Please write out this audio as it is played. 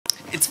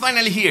It's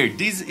finally here.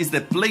 This is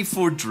the Play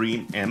 4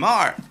 Dream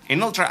MR,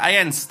 an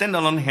ultra-high-end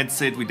standalone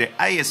headset with the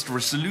highest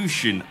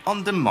resolution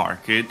on the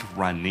market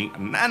running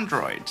on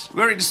Android.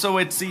 We already saw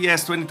it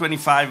CES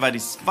 2025, but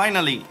it's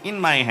finally in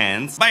my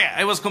hands. But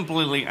yeah, it was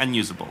completely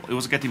unusable. It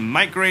was getting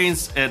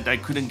migraines and I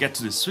couldn't get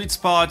to the sweet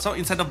spot. So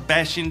instead of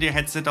bashing the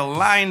headset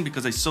online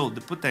because I saw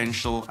the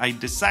potential, I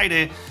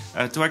decided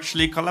to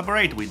actually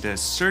collaborate with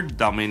Sir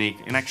Dominic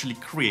and actually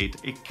create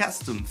a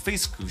custom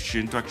face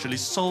cushion to actually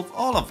solve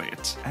all of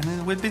it.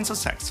 And we've been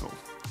successful.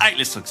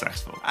 Highly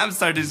successful. I'm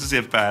starting to see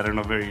a pattern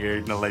over here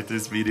in the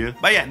latest video.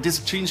 But yeah, this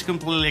changed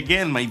completely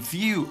again my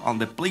view on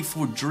the Play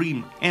 4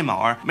 Dream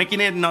MR, making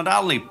it not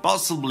only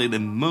possibly the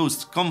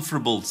most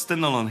comfortable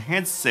standalone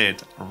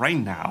headset right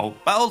now,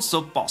 but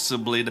also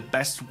possibly the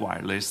best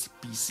wireless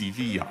PC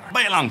VR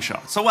by a long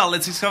shot. So well,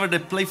 let's discover the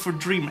Play 4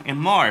 Dream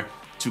MR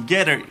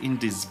together in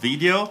this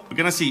video. We're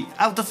gonna see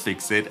how to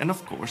fix it and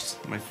of course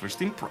my first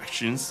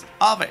impressions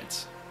of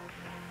it.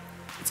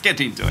 Let's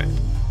get into it.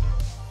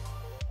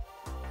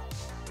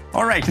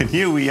 Alright, and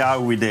here we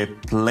are with the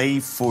Play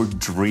 4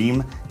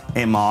 Dream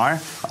MR.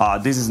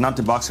 This is not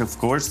the box, of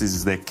course, this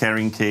is the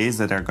carrying case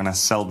that are gonna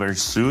sell very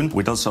soon,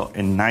 with also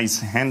a nice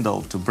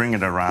handle to bring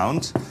it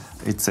around.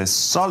 It's a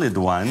solid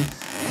one,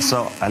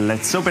 so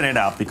let's open it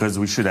up because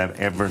we should have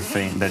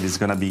everything that is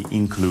gonna be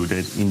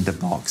included in the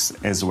box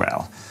as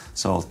well.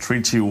 So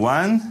 3, 2,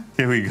 1,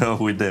 here we go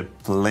with the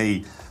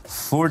Play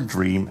 4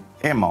 Dream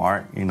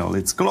MR in all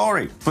its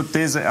glory. Put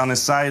this on the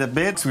side a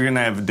bit. We're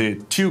gonna have the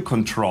two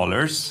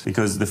controllers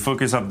because the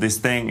focus of this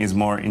thing is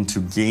more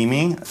into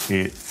gaming.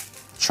 A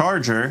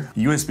charger,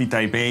 USB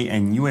Type A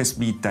and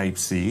USB Type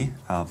C,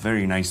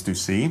 very nice to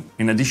see.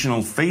 An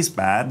additional face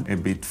pad, a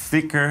bit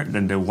thicker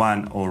than the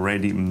one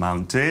already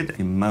mounted.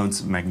 It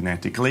mounts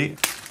magnetically.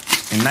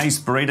 A nice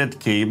braided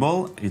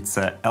cable, it's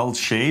a L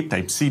shape,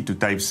 Type C to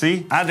Type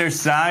C. Other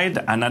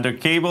side, another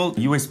cable,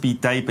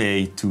 USB Type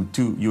A to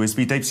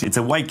USB Type C. It's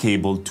a white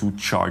cable to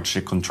charge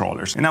the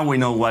controllers. And now we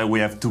know why we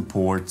have two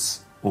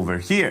ports over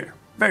here.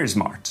 Very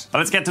smart. But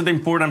let's get to the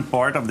important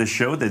part of the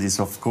show, that is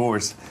of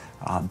course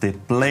the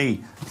Play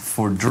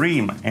 4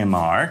 Dream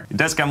MR. It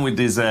does come with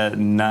this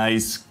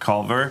nice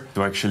cover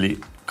to actually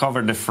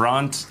cover the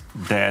front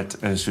that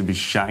should be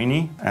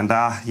shiny. And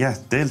yeah,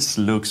 this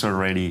looks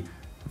already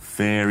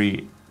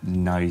very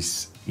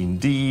nice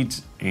indeed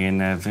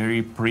and a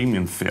very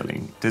premium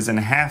feeling. There's a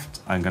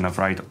heft. I'm gonna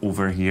write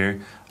over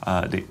here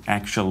the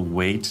actual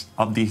weight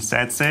of the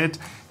headset,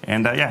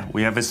 and yeah,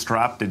 we have a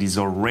strap that is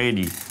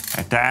already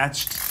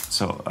attached,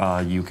 so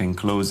you can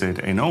close it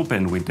and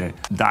open with the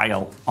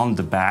dial on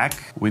the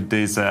back with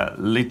this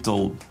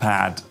little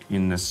pad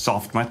in a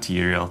soft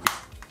material,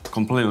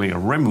 completely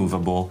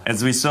removable.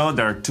 As we saw,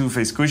 there are two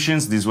face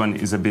cushions. This one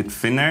is a bit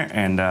thinner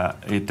and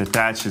it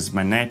attaches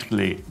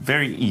magnetically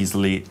very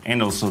easily,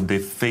 and also the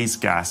face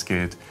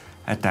gasket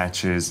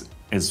attaches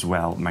as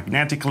well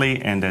magnetically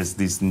and has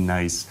this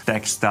nice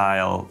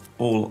textile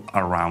all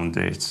around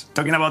it.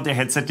 Talking about the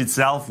headset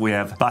itself, we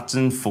have a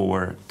button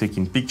for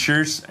taking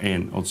pictures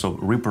and also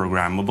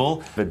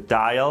reprogrammable. The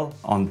dial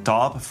on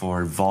top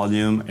for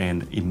volume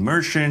and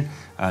immersion.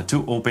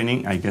 Two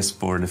opening, I guess,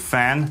 for the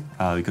fan,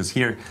 because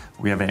here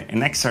we have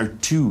an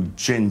XR2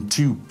 Gen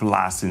 2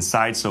 Plus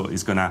inside, so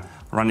it's gonna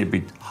run a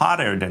bit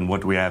hotter than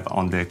what we have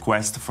on the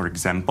Quest, for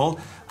example.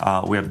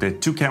 We have the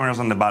two cameras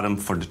on the bottom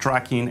for the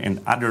tracking and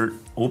other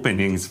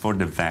openings for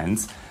the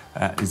vents.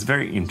 It's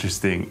very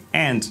interesting.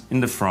 And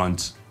in the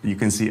front, you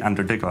can see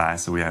under the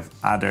glass, we have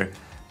other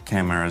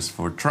cameras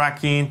for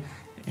tracking.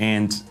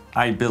 And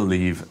I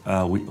believe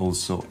we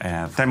also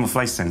have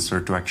time-of-flight sensor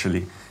to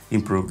actually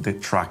improve the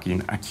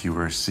tracking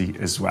accuracy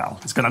as well.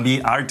 It's gonna be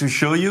hard to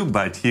show you,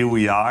 but here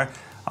we are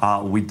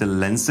with the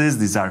lenses.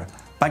 These are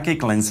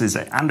pancake lenses.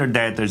 Under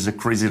that, there's a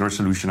crazy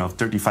resolution of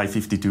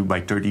 3552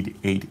 by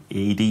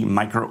 3880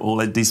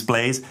 Micro-OLED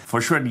displays. For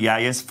sure, the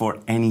highest for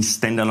any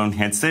standalone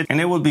headset. And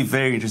it will be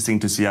very interesting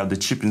to see how the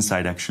chip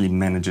inside actually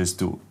manages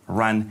to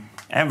run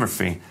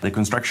everything. The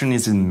construction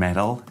is in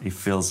metal. It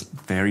feels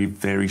very,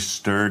 very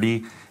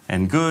sturdy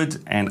and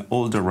good, and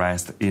all the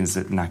rest is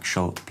an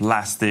actual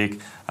plastic,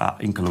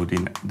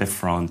 including the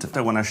front.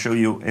 I want to show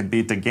you a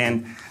bit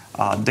again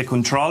the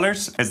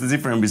controllers. As the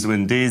difference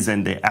between this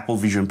and the Apple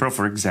Vision Pro,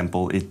 for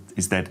example,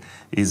 is that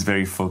it's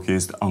very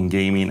focused on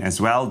gaming as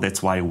well.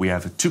 That's why we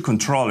have two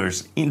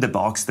controllers in the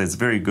box. That's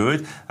very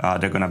good.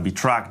 They're gonna be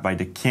tracked by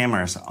the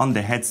cameras on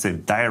the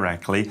headset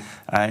directly.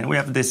 And we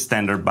have this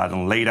standard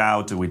button laid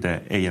out with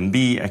the A and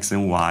B, X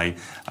and Y,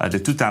 the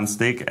two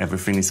thumbstick.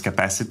 Everything is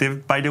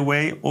capacitive, by the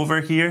way, over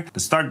here. The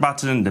start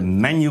button, the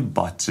menu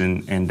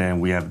button, and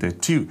then we have the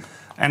two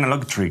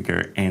analog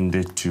trigger and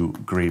the two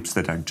grips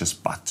that are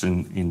just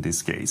button in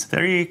this case.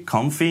 Very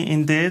comfy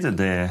indeed.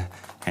 The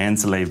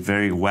hands lay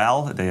very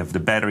well. They have the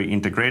battery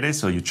integrated,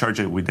 so you charge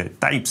it with the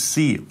Type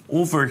C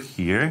over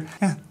here.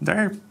 Yeah,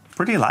 they're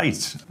pretty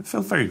light. They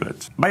feel very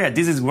good. But yeah,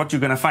 this is what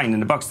you're gonna find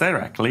in the box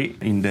directly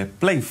in the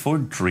Play 4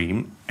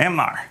 Dream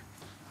MR.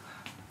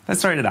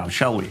 Let's try it out,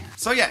 shall we?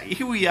 So yeah,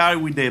 here we are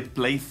with the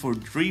Play 4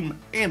 Dream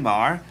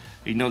MR.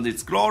 in all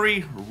its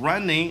glory,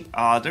 running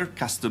their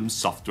custom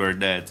software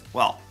that,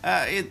 well,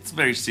 it's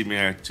very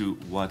similar to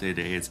what it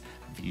is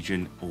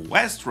Vision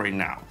OS right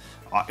now.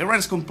 It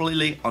runs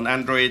completely on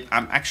Android.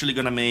 I'm actually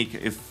gonna make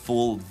a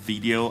full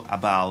video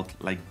about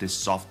like the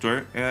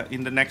software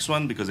in the next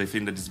one, because I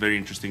think that it's very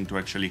interesting to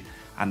actually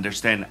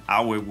understand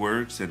how it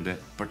works and the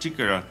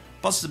particular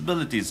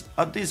possibilities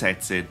of this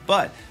headset.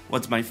 But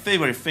what's my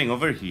favorite thing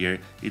over here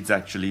is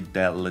actually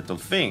that little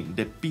thing,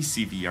 the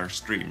PCVR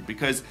stream,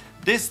 because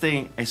this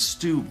thing has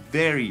two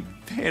very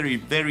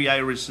high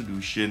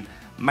resolution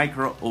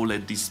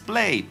Micro-OLED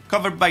display,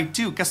 covered by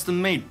two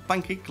custom-made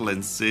pancake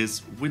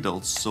lenses with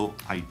also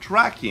eye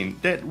tracking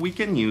that we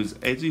can use,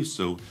 as you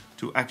saw,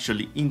 to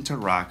actually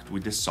interact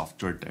with the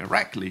software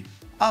directly,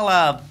 a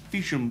la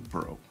Vision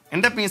Pro.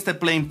 And that means that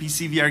playing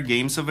PCVR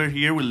games over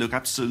here will look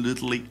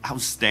absolutely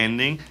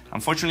outstanding.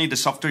 Unfortunately, the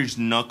software is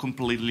not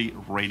completely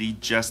ready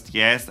just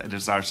yet. There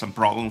are some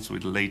problems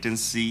with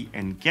latency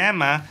and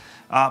gamma,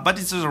 but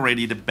it's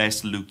already the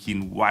best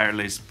looking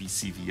wireless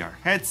PCVR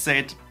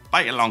headset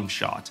by a long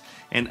shot.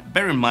 And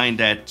bear in mind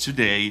that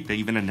today they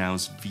even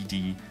announced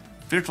VD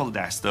Virtual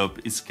Desktop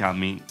is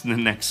coming the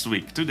next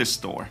week to the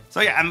store. So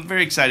yeah, I'm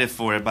very excited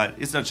for it, but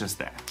it's not just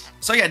that.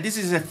 So yeah, this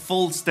is a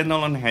full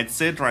standalone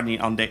headset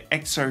running on the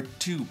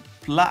XR2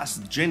 Plus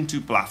Gen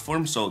 2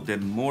 platform, so the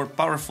more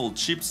powerful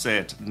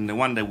chipset than the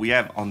one that we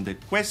have on the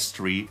Quest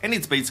 3, and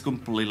it's based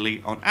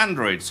completely on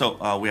Android.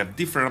 So we have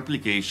different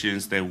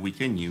applications that we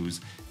can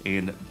use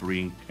and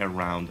bring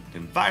around the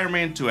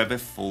environment to have a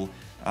full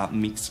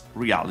mixed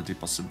reality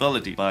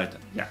possibility. But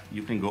yeah,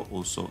 you can go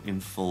also in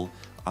full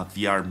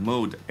VR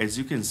mode, as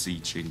you can see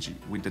changing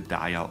with the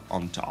dial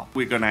on top.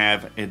 We're gonna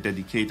have a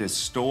dedicated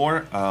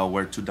store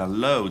where to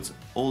download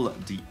all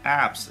the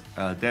apps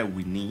that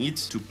we need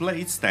to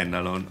play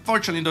standalone.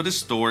 Fortunately though, the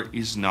store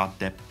is not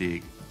that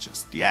big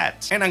just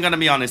yet. And I'm gonna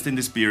be honest, in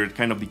this period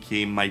kind of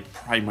became my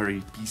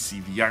primary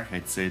PC VR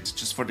headset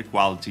just for the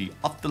quality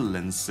of the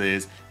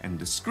lenses and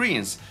the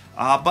screens.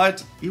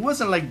 But it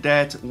wasn't like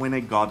that when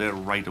I got it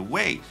right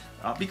away.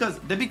 Because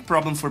the big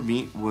problem for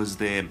me was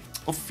the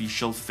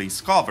official face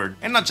cover,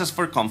 and not just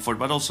for comfort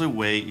but also a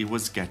way it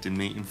was getting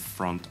me in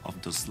front of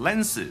those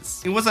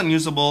lenses. It was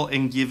unusable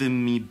and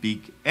giving me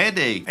big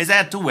headache, as I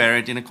had to wear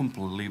it in a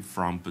completely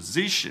wrong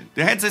position.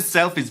 The headset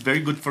itself is very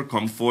good for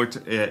comfort.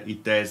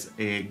 It has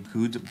a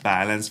good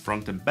balance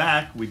front and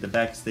back, with the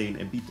back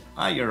staying a bit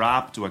higher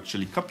up to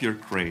actually cup your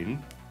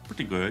crane.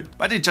 Pretty good,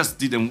 but it just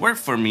didn't work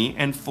for me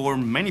and for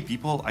many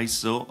people I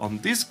saw on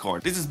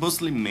Discord. This is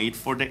mostly made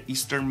for the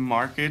Eastern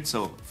market,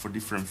 so for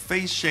different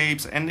face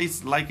shapes, and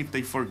it's like if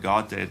they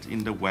forgot that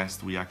in the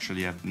West we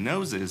actually have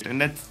noses, and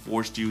that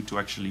forced you to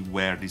actually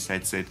wear this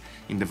headset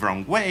in the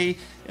wrong way,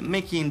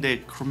 making the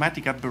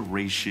chromatic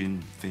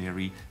aberration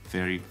very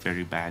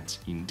bad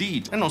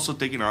indeed, and also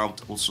taking out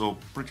also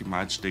pretty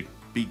much the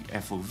big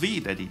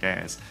FOV that it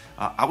has.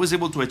 I was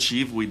able to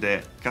achieve with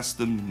the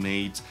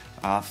custom-made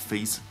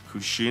face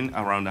cushion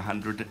around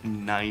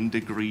 109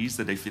 degrees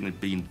that I find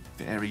it being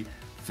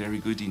very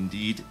good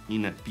indeed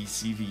in a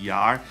PC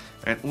VR,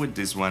 and with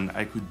this one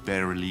I could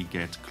barely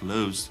get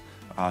close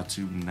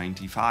to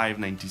 95,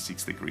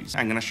 96 degrees.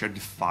 I'm gonna share the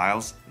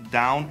files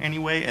down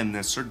anyway,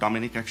 and Sir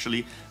Dominic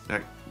actually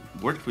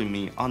worked with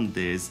me on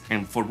this,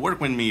 and for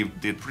work with me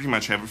did pretty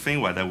much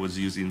everything, while I was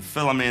using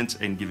filament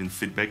and giving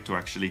feedback to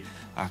actually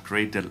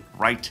create the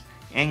right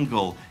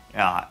angle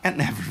and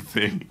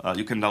everything.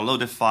 You can download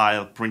the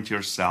file, print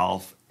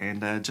yourself,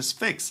 and just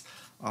fix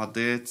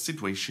the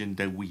situation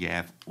that we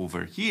have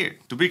over here.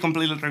 To be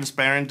completely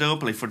transparent though,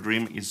 Play for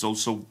Dream is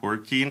also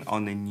working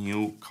on a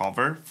new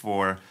cover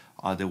for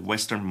the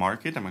Western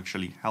market. I'm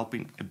actually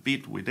helping a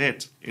bit with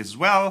it as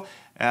well.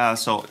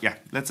 So yeah,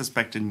 let's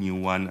expect a new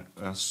one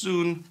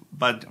soon,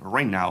 but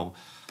right now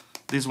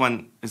this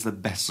one is the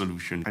best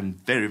solution. I'm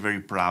very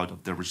proud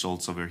of the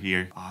results over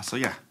here. So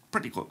yeah,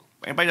 pretty cool.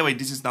 And by the way,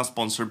 this is not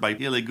sponsored by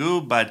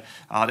Infligo, but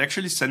they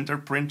actually sent their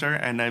printer,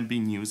 and I've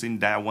been using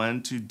that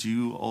one to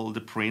do all the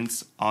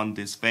prints on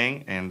this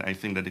thing, and I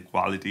think that the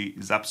quality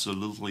is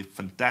absolutely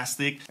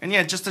fantastic. And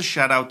yeah, just a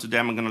shout out to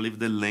them. I'm gonna leave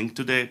the link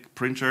to the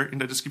printer in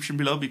the description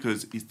below,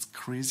 because it's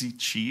crazy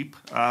cheap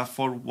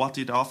for what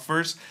it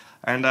offers.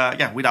 And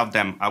yeah, without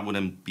them, I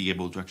wouldn't be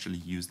able to actually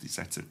use this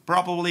headset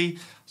properly.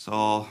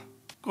 So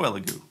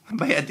go.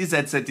 But yeah, this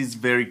headset is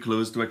very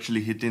close to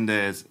actually hitting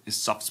the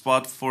soft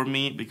spot for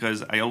me,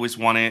 because I always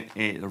wanted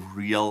a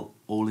real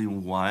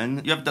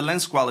all-in-one. You have the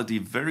lens quality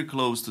very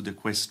close to the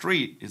Quest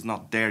 3. It's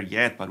not there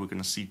yet, but we're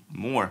gonna see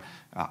more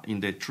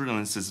in the True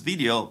Lenses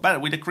video, but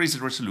with a crazy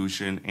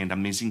resolution and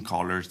amazing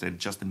colors that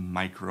just the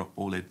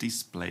Micro-OLED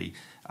display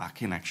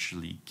can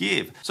actually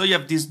give. So you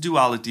have this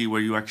duality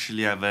where you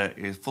actually have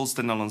a full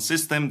standalone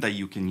system that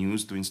you can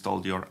use to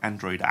install your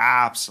Android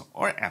apps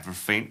or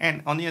everything,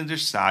 and on the other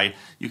side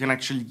you can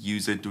actually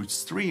use it to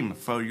stream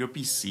for your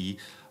PC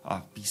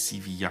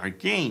VR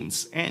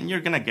games, and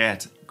you're gonna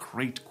get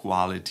great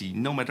quality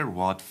no matter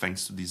what,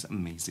 thanks to these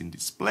amazing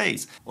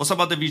displays. Also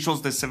about the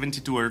visuals, the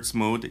 72Hz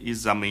mode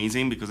is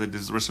amazing because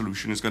this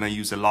resolution is gonna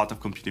use a lot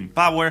of computing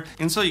power,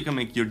 and so you can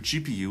make your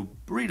GPU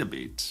breathe a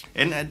bit.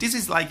 And this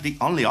is like the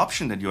only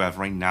option that you have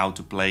right now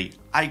to play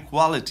high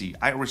quality,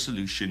 high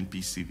resolution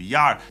PC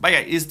VR. But yeah,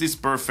 is this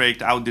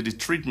perfect? How did it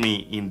treat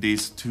me in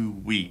these 2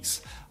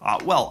 weeks?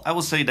 Well, I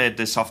will say that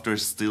the software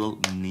still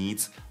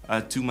needs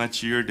too much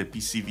here. The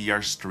PC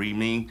VR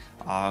streaming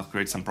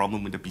creates some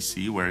problem with the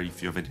PC, where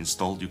if you have it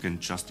installed, you can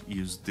just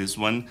use this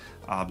one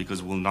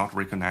because it will not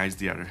recognize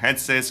the other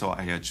headset, so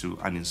I had to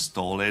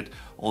uninstall it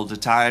all the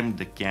time.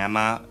 The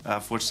gamma,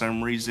 for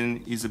some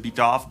reason, is a bit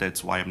off.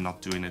 That's why I'm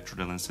not doing a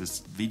True Lenses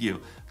video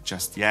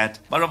just yet,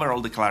 but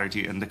overall the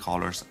clarity and the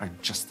colors are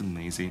just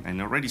amazing,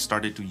 and I already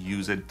started to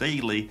use it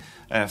daily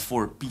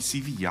for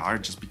PC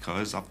VR just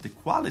because of the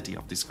quality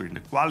of the screen, the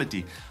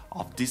quality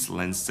of these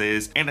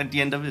lenses, and at the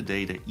end of the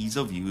day, the ease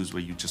of use,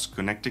 where you just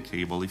connect the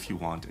cable if you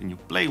want and you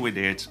play with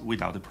it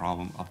without the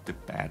problem of the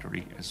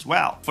battery as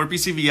well. For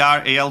PC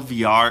VR,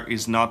 ALVR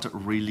is not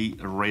really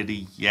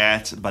ready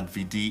yet, but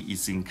VD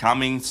is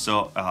incoming,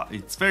 so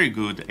it's very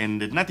good,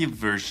 and the native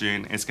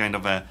version is kind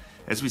of a,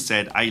 as we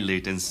said, high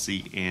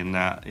latency and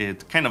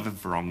it kind of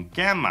a wrong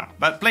gamma.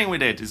 But playing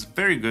with it is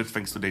very good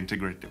thanks to the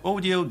integrated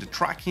audio, the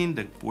tracking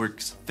that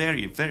works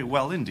very, very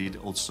well indeed,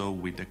 also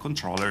with the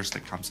controllers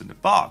that comes in the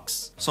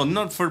box. So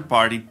no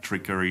third-party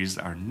trickeries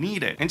are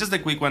needed. And just a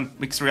quick one,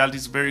 mixed reality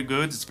is very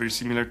good. It's very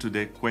similar to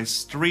the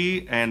Quest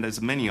 3 and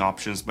there's many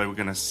options, but we're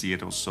gonna see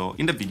it also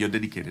in the video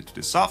dedicated to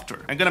the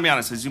software. I'm gonna be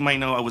honest, as you might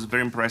know, I was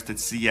very impressed at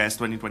CES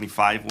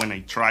 2025 when I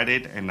tried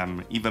it, and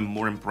I'm even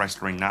more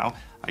impressed right now.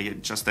 I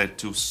just had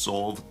to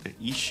solve the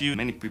issue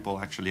many people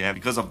actually have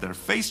because of their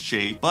face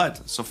shape,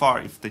 but so far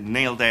if they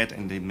nail that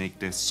and they make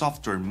the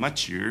software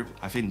mature,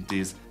 I think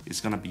this is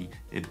gonna be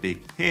a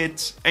big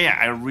hit. And yeah,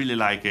 I really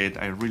like it,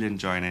 I really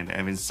enjoy it,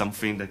 having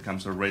something that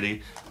comes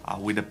already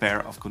with a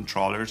pair of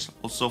controllers,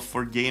 also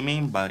for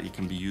gaming, but it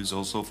can be used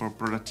also for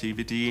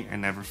productivity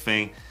and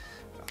everything,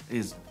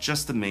 is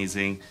just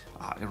amazing.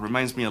 It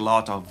reminds me a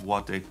lot of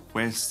what the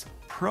Quest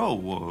Pro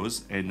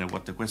was and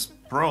what the Quest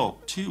Pro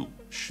 2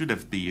 should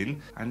have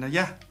been, and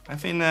yeah, I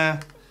think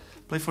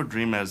Play for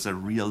Dream has a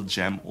real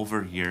gem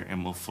over here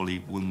and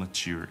hopefully will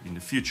mature in the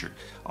future.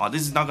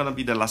 This is not gonna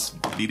be the last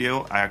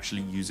video, I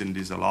actually using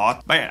this a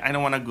lot, but yeah, I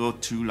don't want to go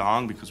too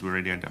long because we're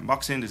already at the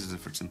unboxing. This is the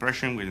first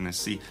impression. We're gonna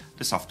see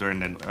the software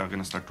and then we're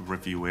gonna start to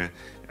review it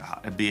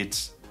a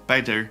bit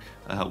better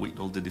with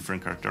all the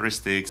different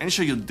characteristics and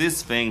show you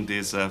this thing,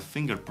 this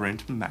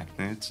fingerprint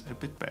magnet, a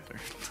bit better.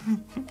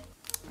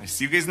 I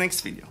see you guys next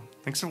video.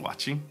 Thanks for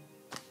watching.